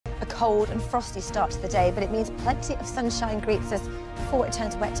cold and frosty start to the day, but it means plenty of sunshine greets us before it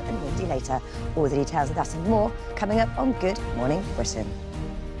turns wet and windy later. All the details of that and more coming up on Good Morning Britain.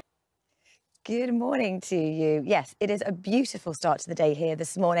 Good morning to you. Yes, it is a beautiful start to the day here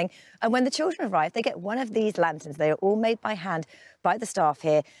this morning. And when the children arrive, they get one of these lanterns. They are all made by hand by the staff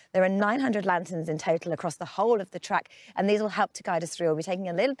here. There are 900 lanterns in total across the whole of the track, and these will help to guide us through. We'll be taking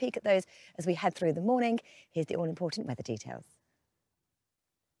a little peek at those as we head through the morning. Here's the all-important weather details.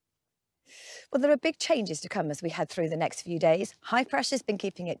 Well, there are big changes to come as we head through the next few days. High pressure's been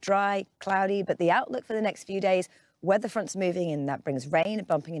keeping it dry, cloudy, but the outlook for the next few days, weather fronts moving in, that brings rain and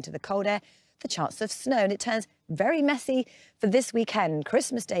bumping into the cold air, the chance of snow, and it turns very messy for this weekend.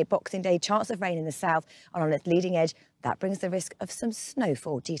 Christmas Day, Boxing Day, chance of rain in the south, and on its leading edge, that brings the risk of some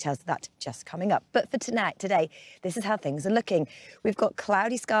snowfall. Details of that just coming up. But for today, this is how things are looking. We've got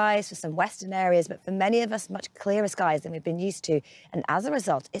cloudy skies for some western areas, but for many of us, much clearer skies than we've been used to. And as a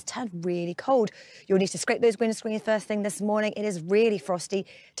result, it's turned really cold. You'll need to scrape those windscreens first thing this morning. It is really frosty.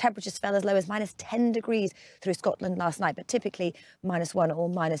 Temperatures fell as low as -10 degrees through Scotland last night, but typically -1 or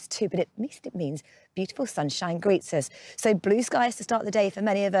 -2. But at least it means beautiful sunshine greets us. So blue skies to start the day for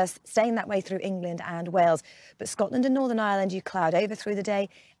many of us, staying that way through England and Wales. But Scotland and Northern Ireland, you cloud over through the day.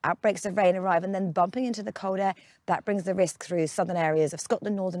 Outbreaks of rain arrive and then bumping into the cold air. That brings the risk through southern areas of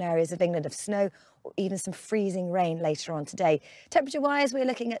Scotland, northern areas of England of snow or even some freezing rain later on today. Temperature-wise, we're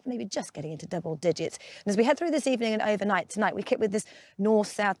looking at maybe just getting into double digits. And as we head through this evening and overnight tonight, we kick with this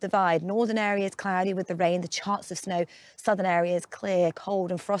north-south divide. Northern areas cloudy with the rain, the chance of snow. Southern areas clear, cold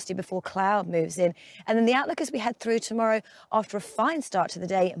and frosty before cloud moves in. And then the outlook as we head through tomorrow, after a fine start to the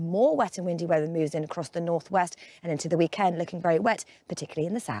day, more wet and windy weather moves in across the northwest and into the weekend, looking very wet, particularly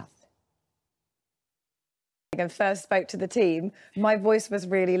in the south. When I first spoke to the team, my voice was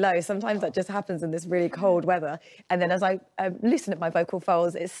really low. Sometimes that just happens in this really cold weather. And then as I loosen up my vocal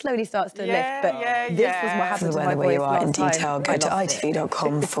folds, it slowly starts to lift. But this was what happened to my voice where you are in last detail, time. go to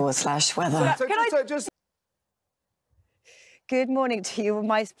itv.com/weather. Good morning to you.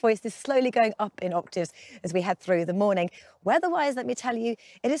 My voice is slowly going up in octaves as we head through the morning. Weather-wise, let me tell you,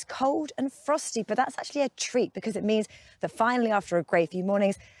 it is cold and frosty, but that's actually a treat because it means that finally, after a grey few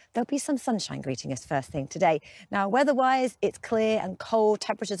mornings, there'll be some sunshine greeting us first thing today. Now, weather-wise, it's clear and cold.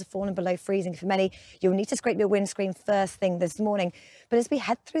 Temperatures have fallen below freezing for many. You'll need to scrape your windscreen first thing this morning. But as we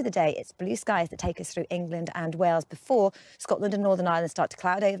head through the day, it's blue skies that take us through England and Wales before Scotland and Northern Ireland start to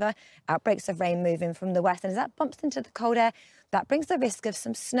cloud over. Outbreaks of rain moving from the west. And as that bumps into the cold air, that brings the risk of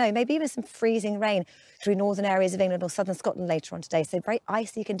some snow, maybe even some freezing rain through northern areas of England or southern Scotland later on today. So very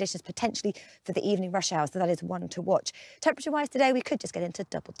icy conditions potentially for the evening rush hours. So that is one to watch. Temperature-wise today, we could just get into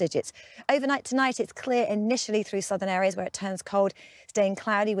double digits. Overnight tonight, it's clear initially through southern areas where it turns cold, staying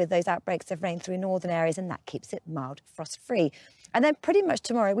cloudy with those outbreaks of rain through northern areas, and that keeps it mild, frost-free. And then pretty much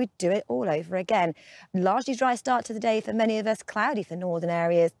tomorrow, we do it all over again. Largely dry start to the day for many of us, cloudy for northern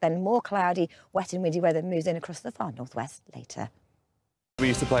areas, then more cloudy, wet and windy weather moves in across the far northwest later. We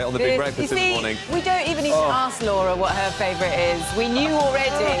used to play it on the Big Breakfast in the morning. We don't even need to ask Laura what her favourite is. We knew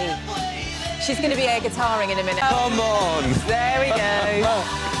already. She's going to be air guitaring in a minute. Come on! There we go.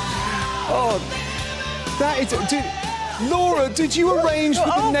 That is... Laura, did you arrange for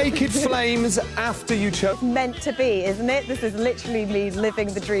the Naked Flames after you chose? Meant to be, isn't it? This is literally me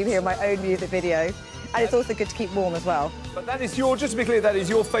living the dream here in my own music video. And it's also good to keep warm as well. But that is just to be clear, that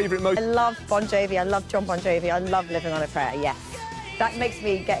is your favourite I love Bon Jovi, I love John Bon Jovi, I love Living on a Prayer, yes. That makes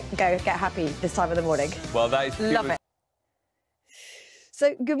me get happy this time of the morning. Well, that is... Love it.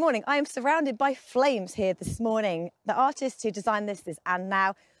 So, good morning. I am surrounded by flames here this morning. The artist who designed this is Anne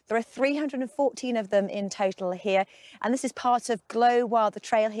Now. There are 314 of them in total here, and this is part of Glow While the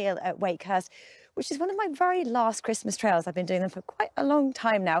Trail here at Wakehurst, which is one of my very last Christmas trails. I've been doing them for quite a long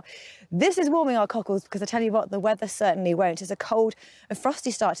time now. This is warming our cockles because I tell you what, the weather certainly won't. It's a cold and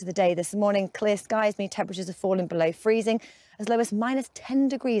frosty start to the day this morning. Clear skies mean temperatures have fallen below freezing, as low as -10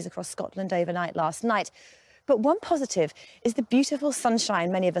 degrees across Scotland overnight last night. But one positive is the beautiful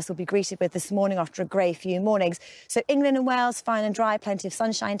sunshine many of us will be greeted with this morning after a grey few mornings. So England and Wales, fine and dry, plenty of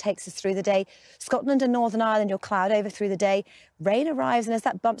sunshine takes us through the day. Scotland and Northern Ireland, you'll cloud over through the day. Rain arrives, and as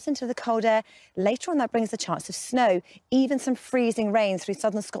that bumps into the cold air, later on that brings the chance of snow, even some freezing rain through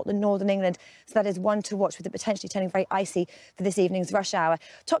southern Scotland, northern England. So that is one to watch, with it potentially turning very icy for this evening's rush hour.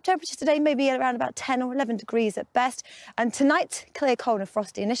 Top temperatures today may be around about 10 or 11 degrees at best. And tonight, clear, cold and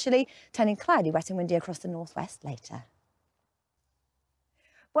frosty initially, turning cloudy, wet and windy across the northwest later.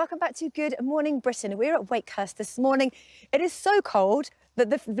 Welcome back to Good Morning Britain. We're at Wakehurst this morning. It is so cold that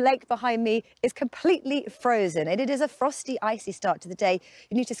the lake behind me is completely frozen, and it is a frosty, icy start to the day.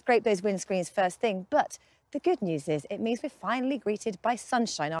 You need to scrape those windscreens first thing, but The good news is it means we're finally greeted by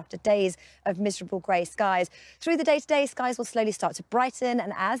sunshine after days of miserable grey skies. Through the day today, skies will slowly start to brighten,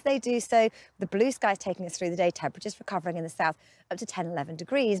 and as they do so, the blue skies taking us through the day, temperatures recovering in the south up to 10, 11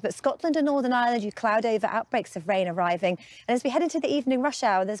 degrees. But Scotland and Northern Ireland, you cloud over, outbreaks of rain arriving. And as we head into the evening rush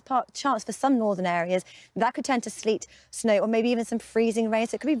hour, there's a chance for some northern areas that could turn to sleet, snow, or maybe even some freezing rain.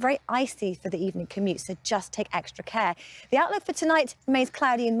 So it could be very icy for the evening commute, so just take extra care. The outlook for tonight remains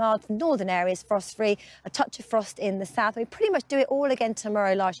cloudy and mild for northern areas, frost-free, a touch of frost in the south. We pretty much do it all again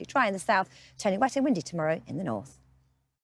tomorrow, largely dry in the south, turning wet and windy tomorrow in the north.